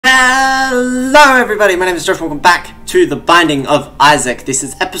Hello everybody, my name is Josh, welcome back to The Binding of Isaac. This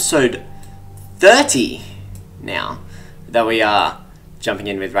is episode 30 now that we are jumping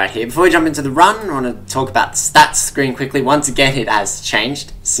in with right here. Before we jump into the run, I want to talk about the stats screen quickly. Once again, it has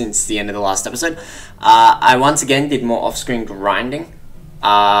changed since the end of the last episode. I once again did more off-screen grinding,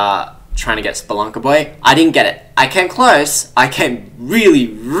 trying to get Spelunker Boy. I didn't get it. I came close. I came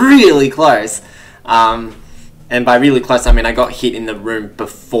really close. And by really close, I mean I got hit in the room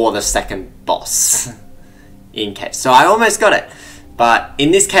before the second boss. In case. So I almost got it. But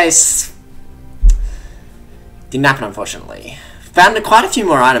in this case, didn't happen, unfortunately. Found quite a few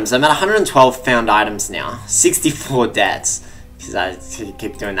more items. I'm at 112 found items now. 64 deaths. Because I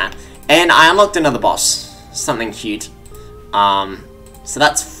keep doing that. And I unlocked another boss. Something cute. So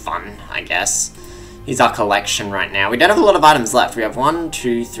that's fun, I guess. Here's our collection right now. We don't have a lot of items left. We have 1,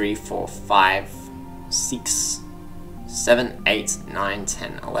 2, 3, 4, 5, 6, 7, 8, 9,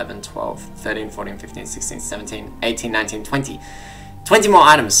 10, 11, 12, 13, 14, 15, 16, 17, 18, 19, 20. 20 more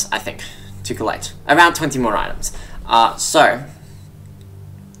items, I think, to collect. Around 20 more items. So,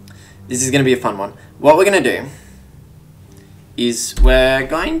 this is going to be a fun one. What we're going to do is we're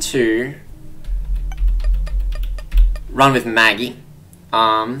going to run with Maggie.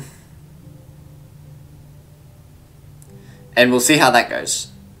 And we'll see how that goes.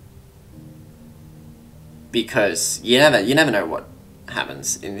 Because you never know what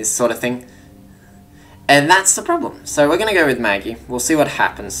happens in this sort of thing. And that's the problem. So we're going to go with Maggie. We'll see what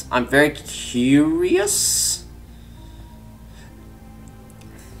happens. I'm very curious.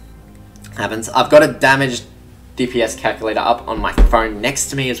 I've got a damage DPS calculator up on my phone next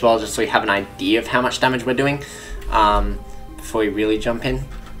to me as well, just so we have an idea of how much damage we're doing before we really jump in.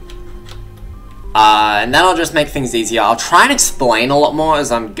 And that'll just make things easier. I'll try and explain a lot more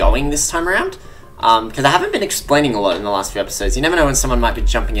as I'm going this time around. Because I haven't been explaining a lot in the last few episodes. You never know when someone might be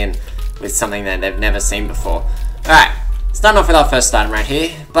jumping in with something that they've never seen before. Alright, starting off with our first item right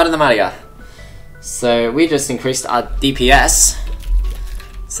here. Blood of the Maria. So we just increased our DPS.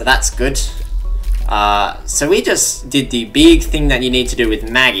 So that's good. So we just did the big thing that you need to do with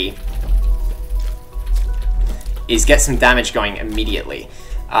Maggie. Is get some damage going immediately.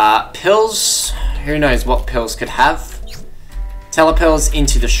 Pills, who knows what pills could have. Telepills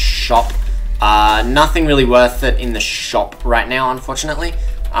into the shop. Nothing really worth it in the shop right now, unfortunately.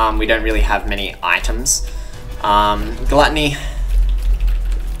 We don't really have many items. Gluttony.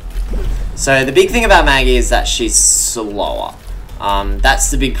 So the big thing about Maggie is that she's slower. That's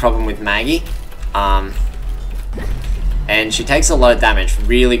the big problem with Maggie. And she takes a lot of damage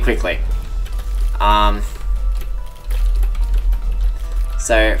really quickly.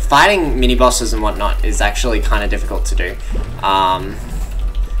 So fighting mini-bosses and whatnot is actually kind of difficult to do.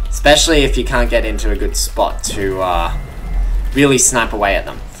 Especially if you can't get into a good spot to really snipe away at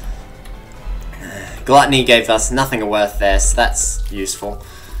them. Gluttony gave us nothing worth there, so that's useful.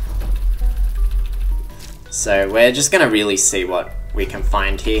 So we're just going to really see what we can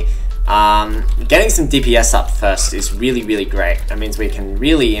find here. Getting some DPS up first is really great. That means we can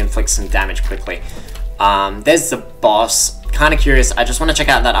really inflict some damage quickly. There's the boss. Kind of curious. I just want to check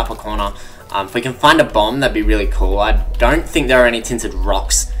out that upper corner. If we can find a bomb, that'd be really cool. I don't think there are any tinted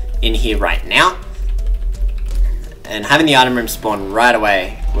rocks in here right now. And having the item room spawn right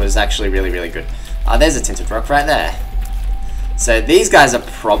away was actually really good. There's a tinted rock right there. So these guys are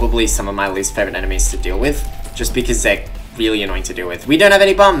probably some of my least favorite enemies to deal with, just because they're really annoying to deal with. We don't have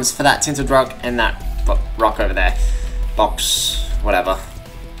any bombs for that tinted rock and that rock over there. Box, whatever.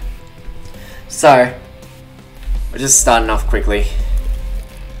 So, we're just starting off quickly.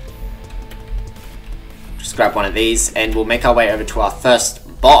 Just grab one of these and we'll make our way over to our first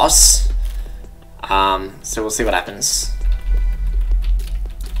boss. So we'll see what happens.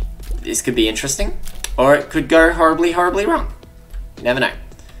 This could be interesting, or it could go horribly wrong. You never know.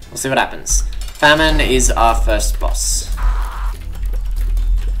 We'll see what happens. Famine is our first boss.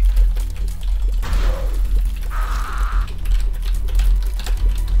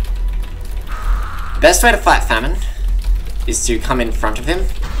 The best way to fight Famine is to come in front of him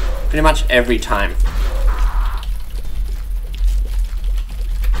pretty much every time.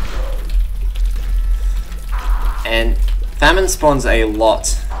 And Famine spawns a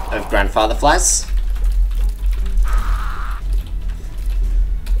lot of grandfather flies.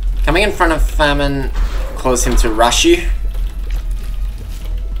 Coming in front of Famine causes him to rush you.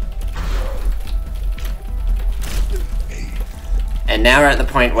 And now we're at the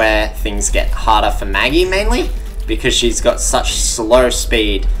point where things get harder for Maggie mainly, because she's got such slow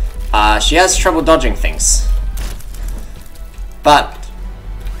speed. She has trouble dodging things. But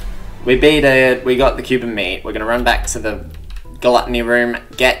we beat it, we got the Cuban meat. We're gonna run back to the gluttony room,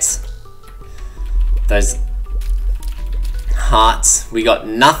 get those hearts. We got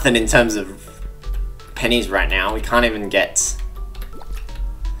nothing in terms of pennies right now. We can't even get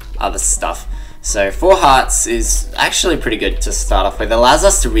other stuff. So 4 hearts is actually pretty good to start off with. It allows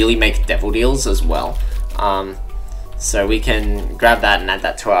us to really make devil deals as well. So we can grab that and add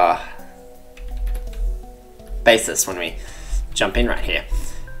that to our basis when we jump in right here.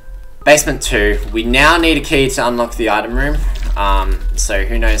 Basement 2. We now need a key to unlock the item room. So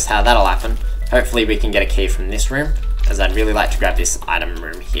who knows how that'll happen. Hopefully we can get a key from this room, as I'd really like to grab this item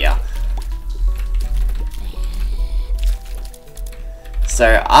room here.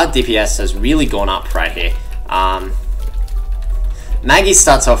 So our DPS has really gone up right here. Maggie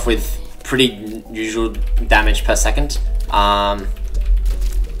starts off with pretty usual damage per second. But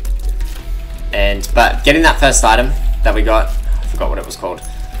getting that first item that we got, I forgot what it was called.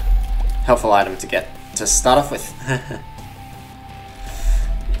 Helpful item to get to start off with.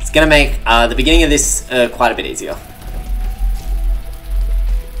 It's gonna make the beginning of this quite a bit easier.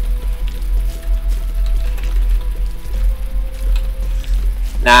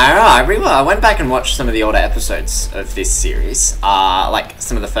 Now, I went back and watched some of the older episodes of this series, like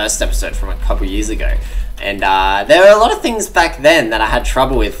some of the first episode from a couple years ago, and there were a lot of things back then that I had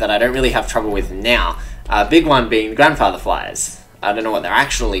trouble with that I don't really have trouble with now. Big one being grandfather flies. I don't know what they're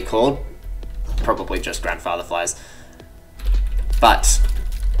actually called, probably just grandfather flies. But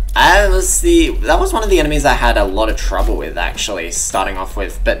that was one of the enemies I had a lot of trouble with actually starting off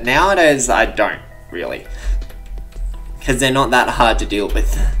with, but nowadays I don't really. Because they're not that hard to deal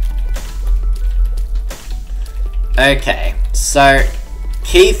with. Okay, so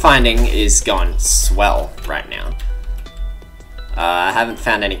key finding is going swell right now. I haven't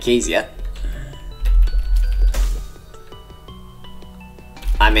found any keys yet.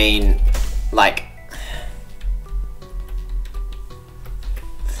 I mean, like,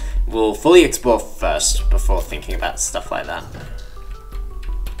 we'll fully explore first before thinking about stuff like that.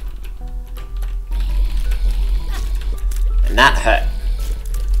 And that hurt.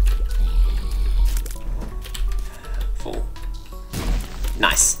 Full.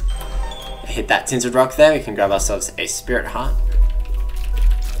 Nice. Hit that tinted rock there. We can grab ourselves a spirit heart.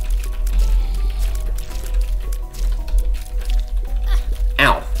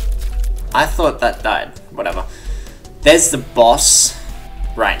 Ow. I thought that died. Whatever. There's the boss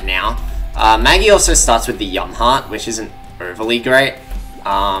right now. Maggie also starts with the Yum Heart, which isn't overly great.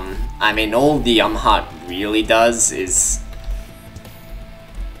 I mean, all the Yum Heart really does is,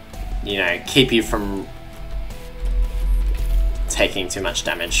 you know, keep you from taking too much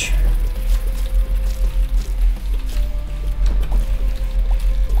damage.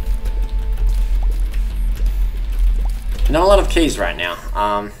 Not a lot of keys right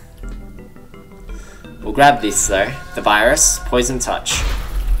now. We'll grab this though. The virus, poison touch.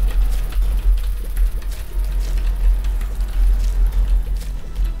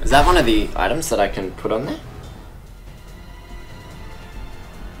 Is that one of the items that I can put on there?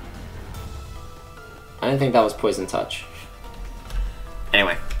 I don't think that was poison touch.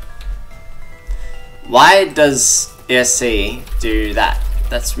 Anyway. Why does ESC do that?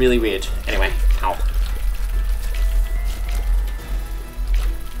 That's really weird. Anyway, ow.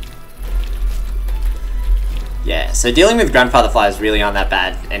 Yeah, so dealing with grandfather flies really aren't that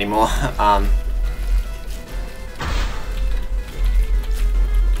bad anymore.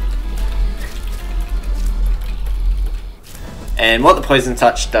 And what the poison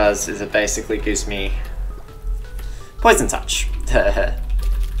touch does is it basically gives me poison touch.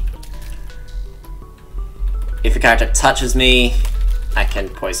 If a character touches me, I can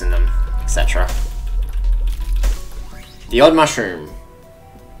poison them, etc. The odd mushroom.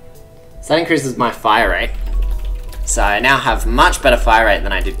 So that increases my fire rate. So I now have much better fire rate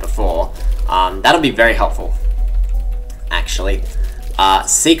than I did before. That'll be very helpful, actually.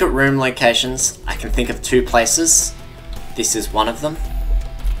 Secret room locations. I can think of 2 places. This is one of them.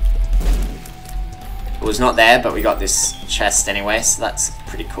 It was not there, but we got this chest anyway, so that's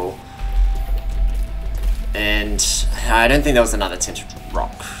pretty cool. And I don't think there was another tinted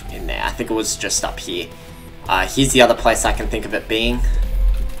rock in there. I think it was just up here. Here's the other place I can think of it being.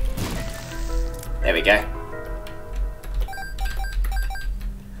 There we go.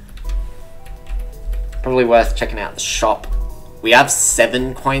 Probably worth checking out the shop. We have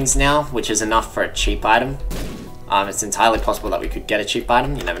 7 coins now, which is enough for a cheap item. It's entirely possible that we could get a cheap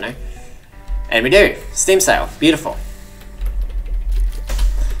item, you never know. And we do. Steam sale. Beautiful.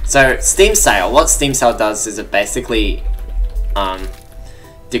 So, Steam sale. What Steam sale does is it basically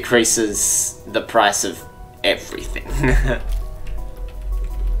decreases the price of everything.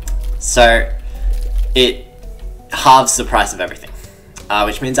 So, it halves the price of everything.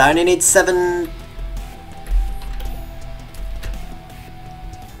 Which means I only need 7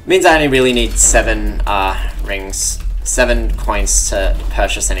 Means I only really need 7 rings, 7 coins to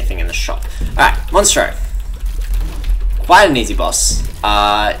purchase anything in the shop. Alright, Monstro. Quite an easy boss.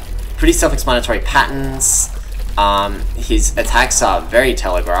 Pretty self-explanatory patterns. His attacks are very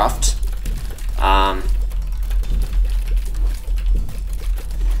telegraphed.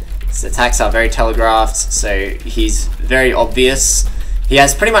 So he's very obvious. He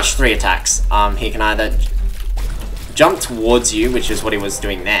has pretty much 3 attacks. He can either jump towards you, which is what he was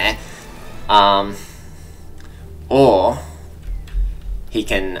doing there, or he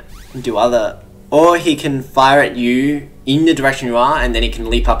can fire at you in the direction you are, and then he can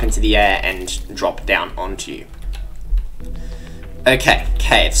leap up into the air and drop down onto you. Okay,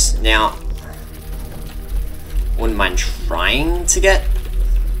 caves. Now, wouldn't mind trying to get...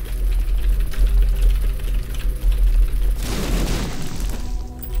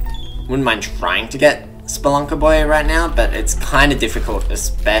 Spelunker Boy right now, but it's kind of difficult,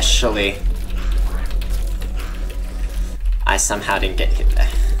 especially... I somehow didn't get hit there.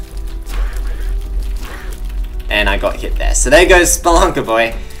 And I got hit there. So there goes Spelunker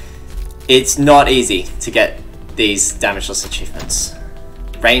Boy. It's not easy to get these damageless achievements.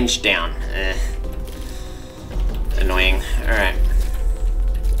 Range down. Annoying. Alright.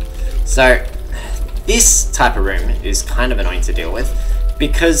 So, this type of room is kind of annoying to deal with,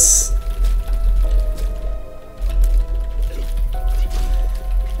 because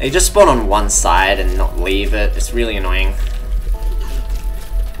they just spawn on one side and not leave it. It's really annoying.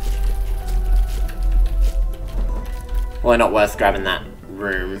 Well, not worth grabbing that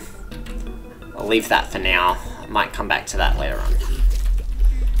room. I'll leave that for now. I might come back to that later on.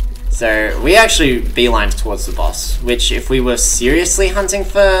 So, we actually beelined towards the boss, which if we were seriously hunting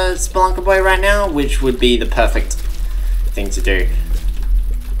for Spelunker Boy right now, which would be the perfect thing to do.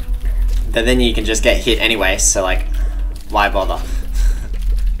 But then you can just get hit anyway, so like, why bother?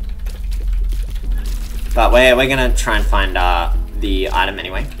 But we're gonna try and find the item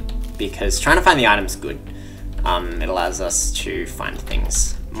anyway, because trying to find the item's good. It allows us to find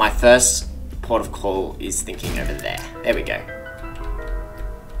things. My first port of call is thinking over there. There we go.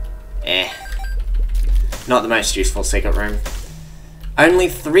 Not the most useful secret room. Only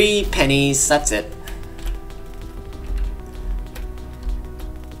 3 pennies, that's it.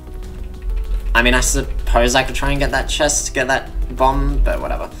 I mean, I suppose I could try and get that chest to get that bomb, but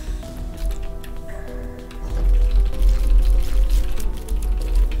whatever.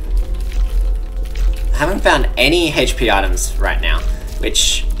 I haven't found any HP items right now,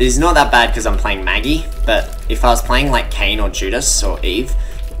 which is not that bad because I'm playing Maggie, but if I was playing like Cain or Judas or Eve,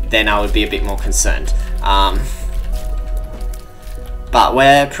 then I would be a bit more concerned. But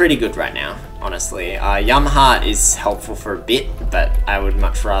we're pretty good right now, honestly. Yum Heart is helpful for a bit, but I would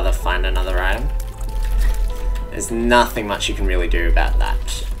much rather find another item. There's nothing much you can really do about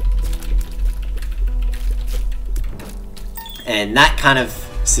that. And that kind of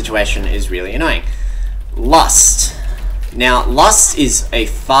situation is really annoying. Lust. Now, Lust is a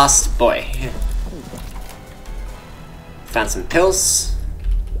fast boy. Found some pills.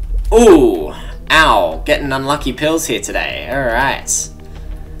 Ooh, ow, getting unlucky pills here today. Alright.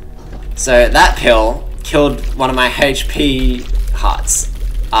 So that pill killed one of my HP hearts.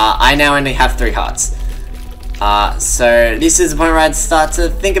 I now only have 3 hearts. So this is the point where I'd start to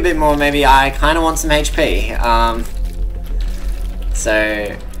think a bit more. Maybe I kind of want some HP.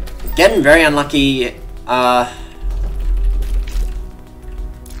 So, getting very unlucky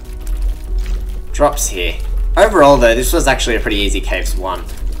drops here. Overall though, this was actually a pretty easy Caves 1.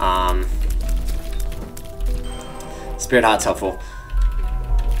 Spirit Heart's helpful.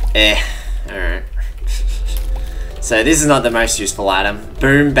 Alright. So this is not the most useful item.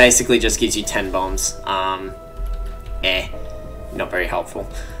 Boom basically just gives you 10 bombs. Not very helpful.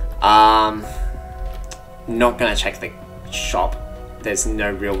 Not gonna check the shop. There's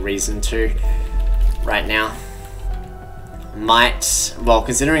no real reason to right now. Well,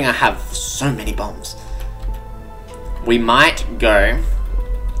 considering I have so many bombs, we might go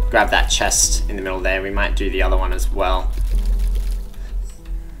grab that chest in the middle there. We might do the other one as well.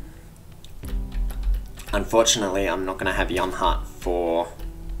 Unfortunately, I'm not gonna have Yum Heart for...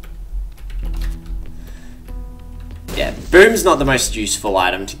 Yeah, Boom's not the most useful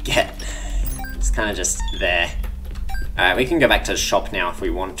item to get. It's kind of just there. Alright, we can go back to the shop now if we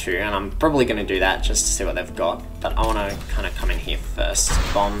want to, and I'm probably going to do that just to see what they've got. But I want to kind of come in here first.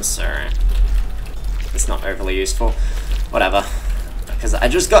 Bombs, alright. It's not overly useful. Whatever. Because I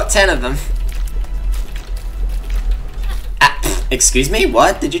just got 10 of them. Excuse me?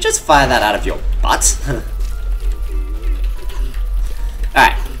 What? Did you just fire that out of your butt?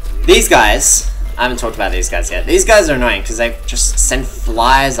 Alright. These guys I haven't talked about these guys yet. These guys are annoying because they just send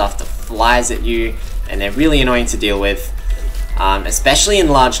flies after flies at you, and they're really annoying to deal with, especially in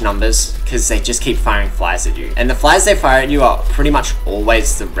large numbers, because they just keep firing flies at you. And the flies they fire at you are pretty much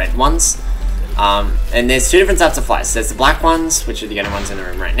always the red ones. And there's two different types of flies. There's the black ones, which are the only ones in the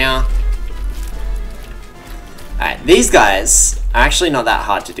room right now. Alright, these guys are actually not that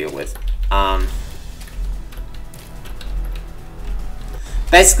hard to deal with.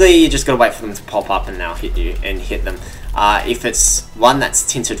 Basically, you just gotta wait for them to pop up and they'll hit you and hit them. If it's one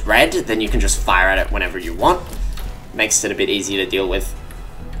that's tinted red, then you can just fire at it whenever you want. Makes it a bit easier to deal with.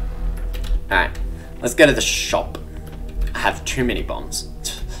 Alright, let's go to the shop. I have too many bombs.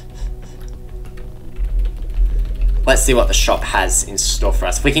 Let's see what the shop has in store for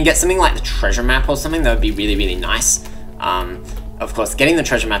us. If we can get something like the treasure map or something, that would be really, really nice. Of course, getting the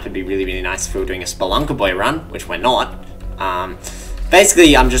treasure map would be really, really nice if we were doing a Spelunker Boy run, which we're not.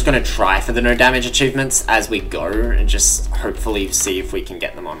 Basically, I'm just going to try for the no damage achievements as we go, and just hopefully see if we can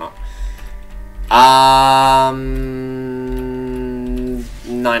get them or not.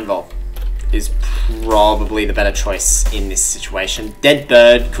 9 volt is probably the better choice in this situation. Dead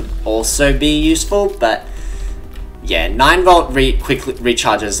Bird could also be useful, but yeah, 9 volt quickly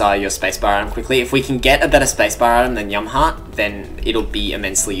recharges your spacebar item quickly. If we can get a better spacebar item than Yum Heart, then it'll be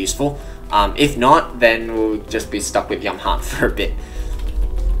immensely useful. If not, then we'll just be stuck with Yum Heart for a bit.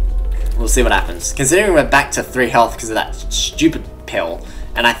 We'll see what happens. Considering we're back to 3 health because of that stupid pill,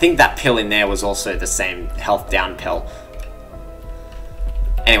 and I think that pill in there was also the same health down pill.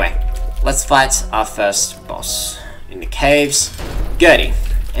 Anyway, let's fight our first boss in the caves. Gertie,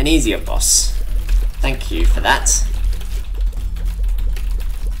 an easier boss. Thank you for that.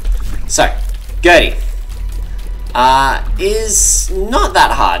 So, Gertie is not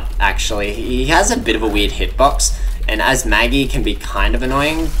that hard, actually. He has a bit of a weird hitbox, and as Maggie can be kind of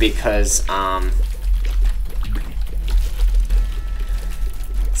annoying because,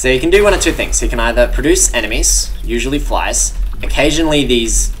 so you can do one of two things. You can either produce enemies, usually flies, occasionally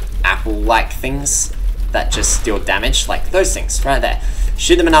these apple-like things that just deal damage, like those things right there.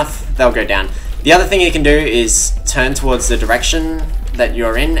 Shoot them enough, they'll go down. The other thing you can do is turn towards the direction that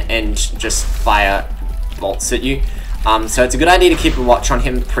you're in and just fire bolts at you. So it's a good idea to keep a watch on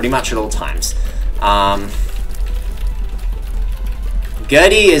him pretty much at all times.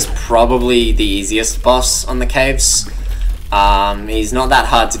 Gertie is probably the easiest boss on the caves. He's not that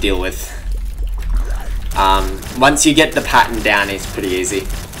hard to deal with. Once you get the pattern down, he's pretty easy.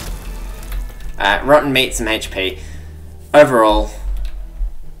 Rotten meat, some HP. Overall,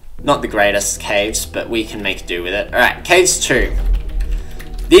 not the greatest caves, but we can make do with it. Alright, caves 2.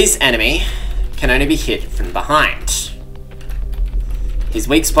 This enemy can only be hit from behind. His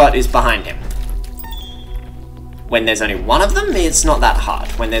weak spot is behind him. When there's only one of them, it's not that hard.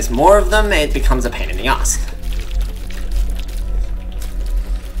 When there's more of them, it becomes a pain in the ass.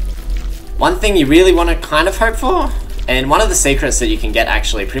 One thing you really want to kind of hope for, and one of the secrets that you can get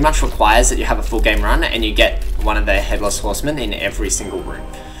actually pretty much requires that you have a full game run and you get one of the Headless Horsemen in every single room.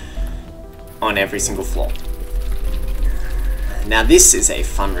 On every single floor. Now this is a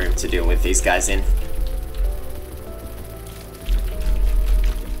fun room to deal with these guys in.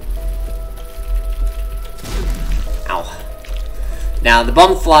 Ow. Now the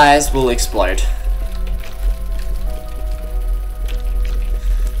bomb flies will explode.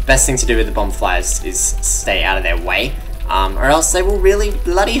 Best thing to do with the bomb flies is stay out of their way, or else they will really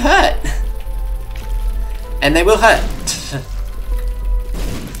bloody hurt. And they will hurt.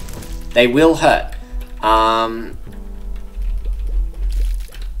 They will hurt.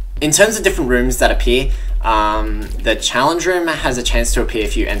 In terms of different rooms that appear, the challenge room has a chance to appear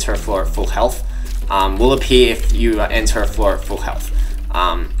if you enter a floor at full health. Will appear if you enter a floor at full health,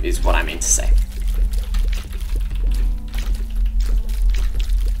 is what I mean to say.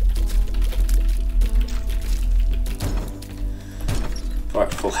 Floor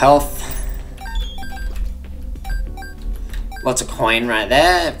at full health. Lots of coin right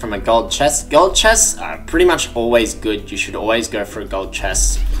there from a gold chest. Gold chests are pretty much always good. You should always go for a gold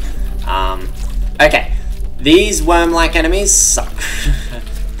chest. Okay, these worm-like enemies suck.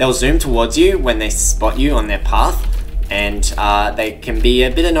 They'll zoom towards you when they spot you on their path, and they can be a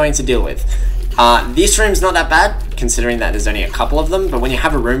bit annoying to deal with. This room's not that bad, considering that there's only a couple of them, but when you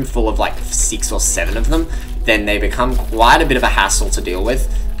have a room full of like 6 or 7 of them, then they become quite a bit of a hassle to deal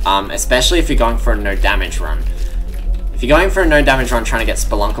with, especially if you're going for a no damage run. If you're going for a no damage run trying to get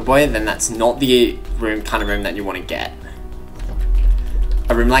Spelunker Boy, then that's not the kind of room that you want to get.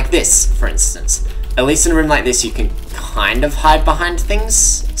 A room like this, for instance. At least in a room like this, you can kind of hide behind things,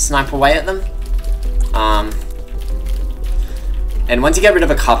 snipe away at them. And once you get rid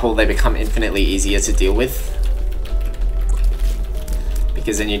of a couple, they become infinitely easier to deal with.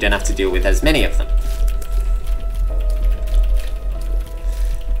 Because then you don't have to deal with as many of them.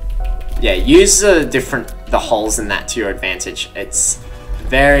 Yeah, use the holes in that to your advantage. It's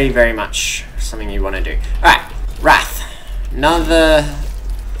very, very much something you want to do. Alright, Wrath. Another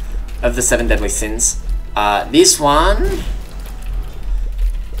of the 7 deadly sins. This one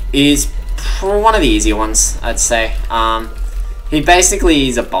is one of the easier ones, I'd say. He basically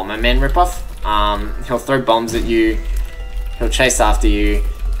is a Bomberman ripoff. He'll throw bombs at you. He'll chase after you.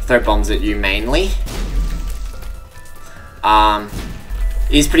 Throw bombs at you mainly.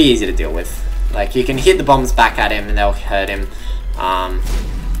 He's pretty easy to deal with. Like, you can hit the bombs back at him and they'll hurt him.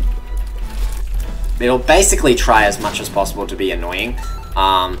 It'll basically try as much as possible to be annoying.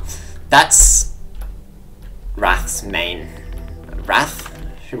 That's Wrath's main. Wrath?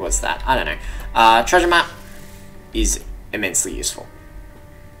 Who was that? I don't know. Treasure map is immensely useful.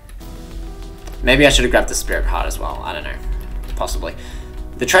 Maybe I should have grabbed the spirit card as well. I don't know. Possibly.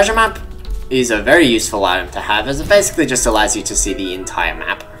 The treasure map is a very useful item to have, as it basically just allows you to see the entire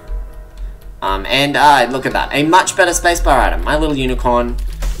map. And look at that. A much better spacebar item. My little unicorn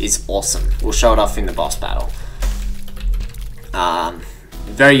is awesome. We'll show it off in the boss battle.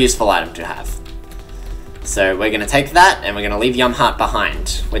 Very useful item to have. So we're going to take that, and we're going to leave Yumheart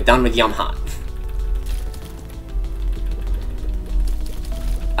behind. We're done with Yumheart.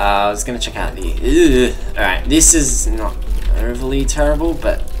 I was going to check out the... Alright, this is not overly terrible,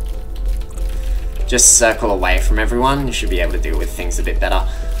 but just circle away from everyone. You should be able to deal with things a bit better.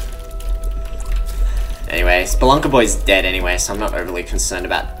 Anyway, Spelunker Boy's dead anyway, so I'm not overly concerned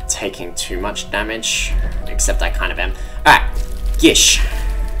about taking too much damage, except I kind of am. Alright, Gish.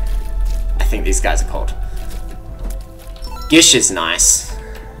 I think these guys are called. Gish is nice.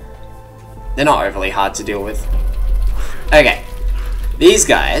 They're not overly hard to deal with. Okay. These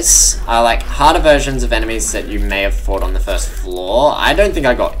guys are like harder versions of enemies that you may have fought on the first floor. I don't think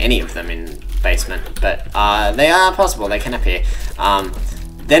I got any of them in basement, but they are possible. They can appear.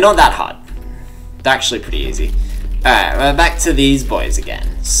 They're not that hard. They're actually pretty easy. Alright, we're back to these boys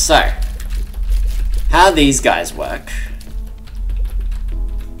again. So, how these guys work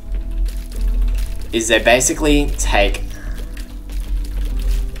is they basically take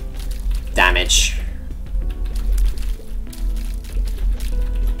damage.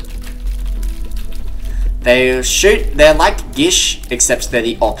 They shoot, they're like Gish, except they're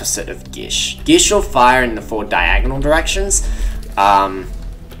the opposite of Gish. Gish will fire in the 4 diagonal directions.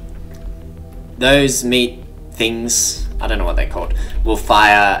 Those meat things, I don't know what they're called, will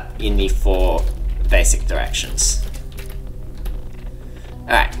fire in the 4 basic directions.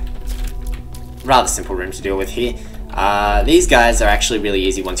 Alright. Rather simple room to deal with here. These guys are actually really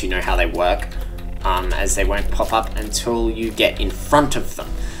easy once you know how they work, as they won't pop up until you get in front of them.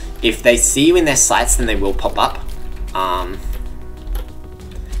 If they see you in their sights, then they will pop up.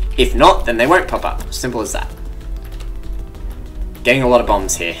 If not, then they won't pop up. Simple as that. Getting a lot of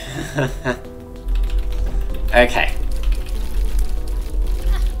bombs here. Okay.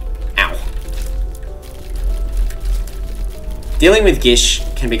 Ow. Dealing with Gish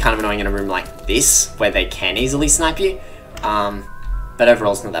can be kind of annoying in a room like this, where they can easily snipe you. But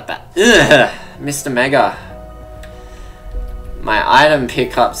overall it's not that bad. Ugh, Mr. Mega. My item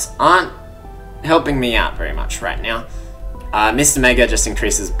pickups aren't helping me out very much right now. Mr. Mega just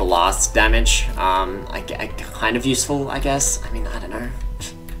increases blast damage. Kind of useful, I guess. I mean, I don't know.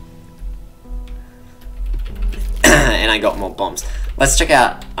 And I got more bombs. Let's check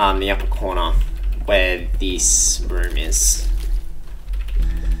out the upper corner where this room is.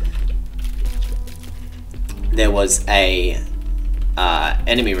 There was a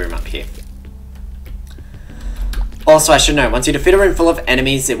enemy room up here. Also, I should know, once you defeat a room full of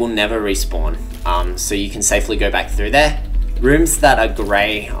enemies, it will never respawn. So you can safely go back through there. Rooms that are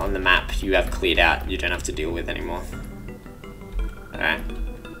grey on the map, you have cleared out. You don't have to deal with anymore. Alright.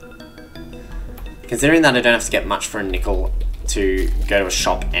 Considering that I don't have to get much for a nickel to go to a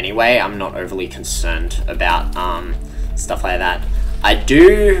shop anyway, I'm not overly concerned about stuff like that. I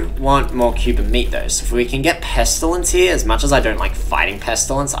do want more Cuban meat though, so if we can get Pestilence here, as much as I don't like fighting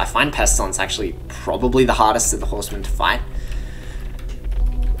Pestilence, I find Pestilence actually probably the hardest of the horsemen to fight.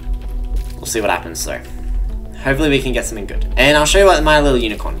 We'll see what happens though. Hopefully we can get something good. And I'll show you what my little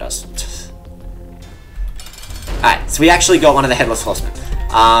unicorn does. Alright, so we actually got one of the Headless Horsemen.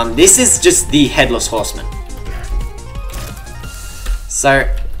 This is just the Headless Horseman. So,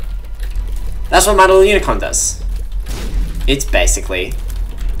 that's what my little unicorn does. It's basically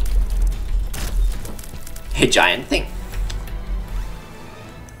a giant thing.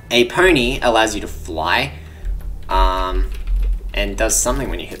 A pony allows you to fly. and does something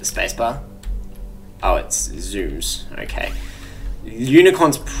when you hit the spacebar. Oh, it zooms. Okay.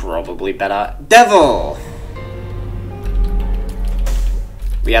 Unicorn's probably better. Devil!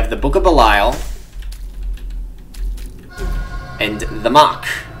 We have the Book of Belial. And the Mark.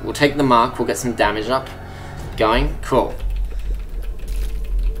 We'll take the Mark. We'll get some damage up. Going. Cool.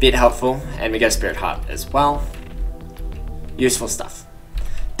 Bit helpful. And we go Spirit Heart as well. Useful stuff.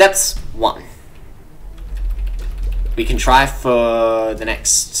 Depths 1. We can try for the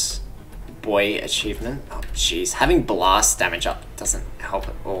next boy achievement. Oh, jeez. Having blast damage up doesn't help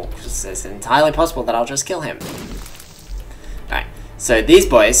at all, because it's entirely possible that I'll just kill him. Alright, so these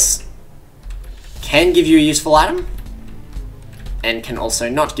boys can give you a useful item, and can also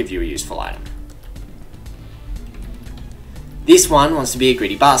not give you a useful item. This one wants to be a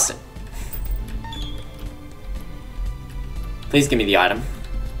greedy bastard. Please give me the item.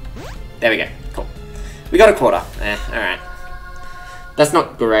 There we go. Cool. We got a quarter. Alright. That's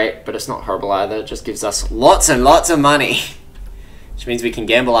not great, but it's not horrible either. It just gives us lots and lots of money. Which means we can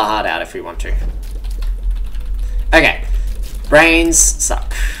gamble our heart out if we want to. Okay. Brains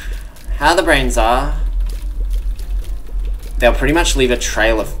suck. How the brains are, they'll pretty much leave a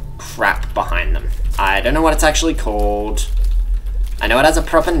trail of crap behind them. I don't know what it's actually called. I know it has a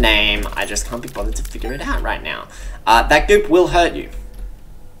proper name. I just can't be bothered to figure it out right now. That goop will hurt you.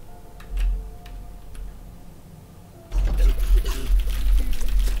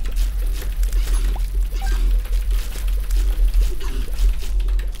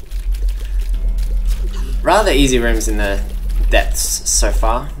 Rather easy rooms in the depths so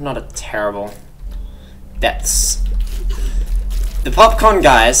far. Not a terrible depths. The popcorn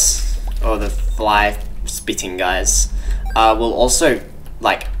guys, or the fly spitting guys, will also,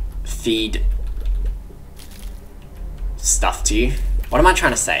 like, feed stuff to you. What am I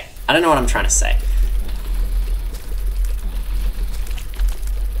trying to say? I don't know what I'm trying to say.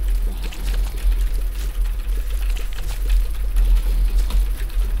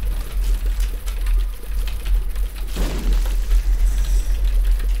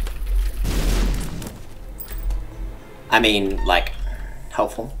 I mean, like,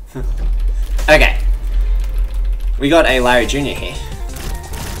 helpful. Okay. We got a Larry Jr. here.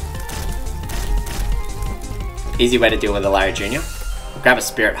 Easy way to deal with a Larry Jr. Grab a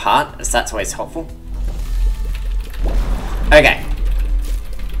Spirit Heart, as that's always helpful. Okay.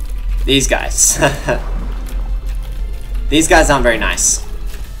 These guys. These guys aren't very nice.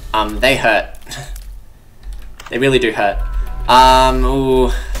 They hurt. They really do hurt. Ooh,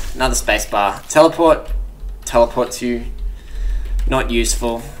 another spacebar. Teleport. Teleports you. Not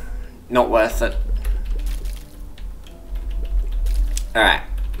useful. Not worth it. Alright.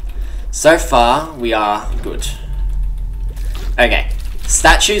 So far, we are good. Okay.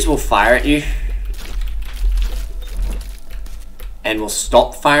 Statues will fire at you. And will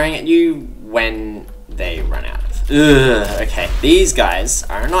stop firing at you when they run out of... Ugh, okay. These guys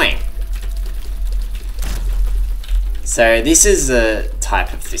are annoying. So this is a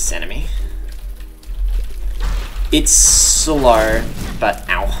type of this enemy. It's slow, but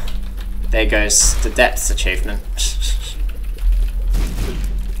ow. There goes the Depths achievement.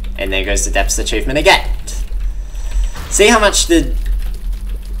 And there goes the Depths achievement again. See how much these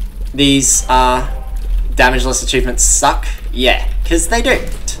damageless achievements suck? Yeah, because they do.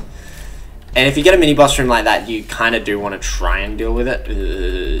 And if you get a mini boss room like that, you kind of do want to try and deal with it.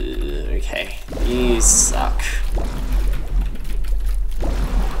 Okay, you suck.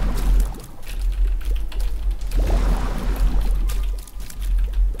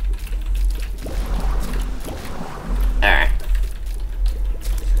 Alright.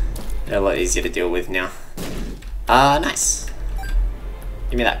 They're a lot easier to deal with now. Nice.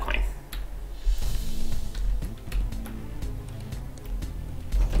 Give me that coin.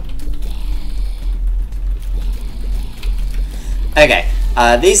 Okay,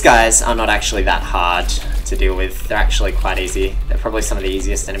 these guys are not actually that hard to deal with. They're actually quite easy. They're probably some of the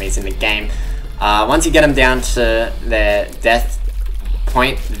easiest enemies in the game. Once you get them down to their death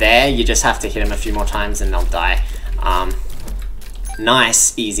point there, you just have to hit them a few more times and they'll die.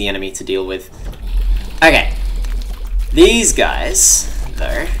 Nice, easy enemy to deal with. Okay, these guys,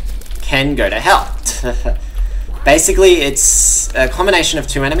 though, can go to hell. Basically, it's a combination of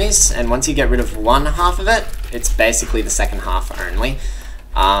two enemies, and once you get rid of one half of it, it's basically the second half only.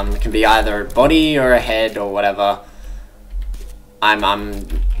 It can be either a body or a head or whatever. I'm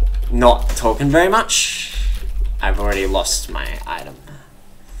not talking very much. I've already lost my item.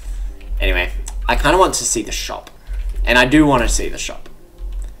 Anyway, I kind of want to see the shop. And I do want to see the shop.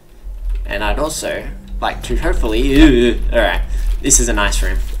 And I'd also like to hopefully... Alright, this is a nice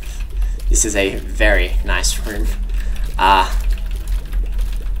room. This is a very nice room.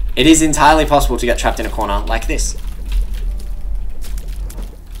 It is entirely possible to get trapped in a corner like this.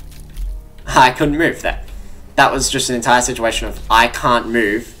 I couldn't move there. That was just an entire situation of I can't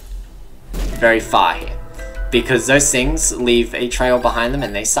move very far here. Because those things leave a trail behind them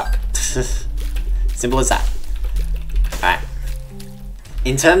and they suck. Simple as that. Alright.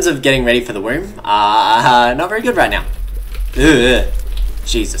 In terms of getting ready for the womb, not very good right now. Ugh.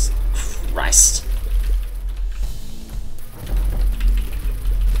 Jesus Christ.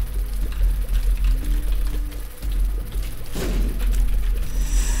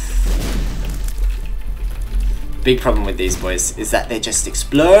 Big problem with these boys is that they just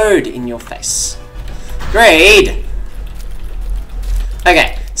explode in your face. Greed!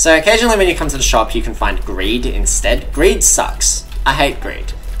 Okay, so occasionally when you come to the shop you can find greed instead. Greed sucks. I hate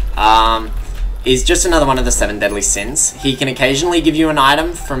greed. Is just another one of the 7 deadly sins. He can occasionally give you an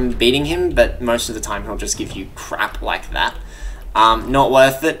item from beating him, but most of the time he'll just give you crap like that. Not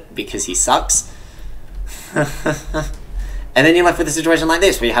worth it because he sucks. And then you're left with a situation like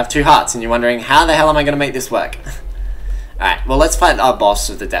this, where you have 2 hearts, and you're wondering, how the hell am I going to make this work? Alright, well let's fight our boss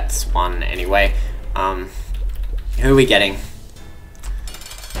of the depths 1 anyway. Who are we getting?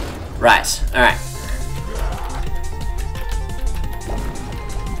 Right, alright.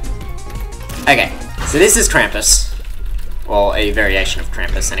 Okay, so this is Krampus. Or a variation of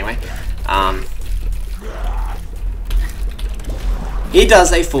Krampus anyway. He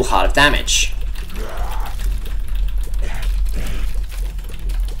does a full heart of damage.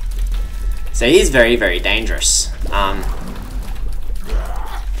 So he's very, very dangerous.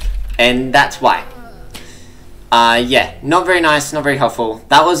 And that's why. Yeah, not very nice, not very helpful.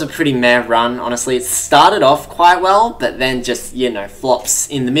 That was a pretty meh run, honestly. It started off quite well, but then just, you know, flops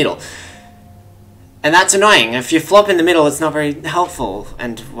in the middle. And that's annoying. If you flop in the middle, it's not very helpful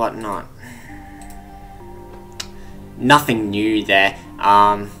and whatnot. Nothing new there.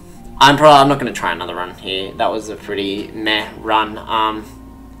 I'm not going to try another run here. That was a pretty meh run.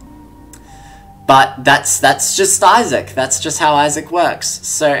 But that's just Isaac. That's just how Isaac works.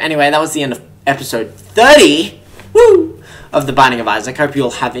 So anyway, that was the end of episode 30 woo, of The Binding of Isaac. Hope you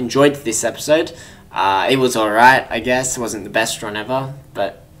all have enjoyed this episode. It was alright, I guess. It wasn't the best run ever,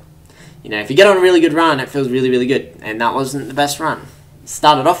 but you know, if you get on a really good run, it feels really, really good. And that wasn't the best run. It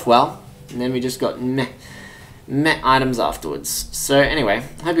started off well, and then we just got meh items afterwards. So anyway,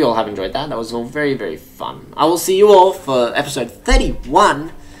 hope you all have enjoyed that. That was all very, very fun. I will see you all for episode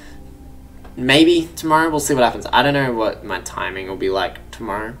 31. Maybe tomorrow. We'll see what happens. I don't know what my timing will be like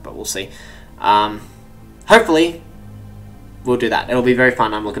tomorrow, but we'll see. Hopefully, we'll do that. It'll be very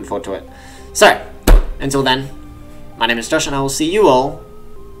fun. I'm looking forward to it. So, until then, my name is Josh, and I will see you all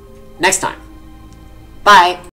next time. Bye!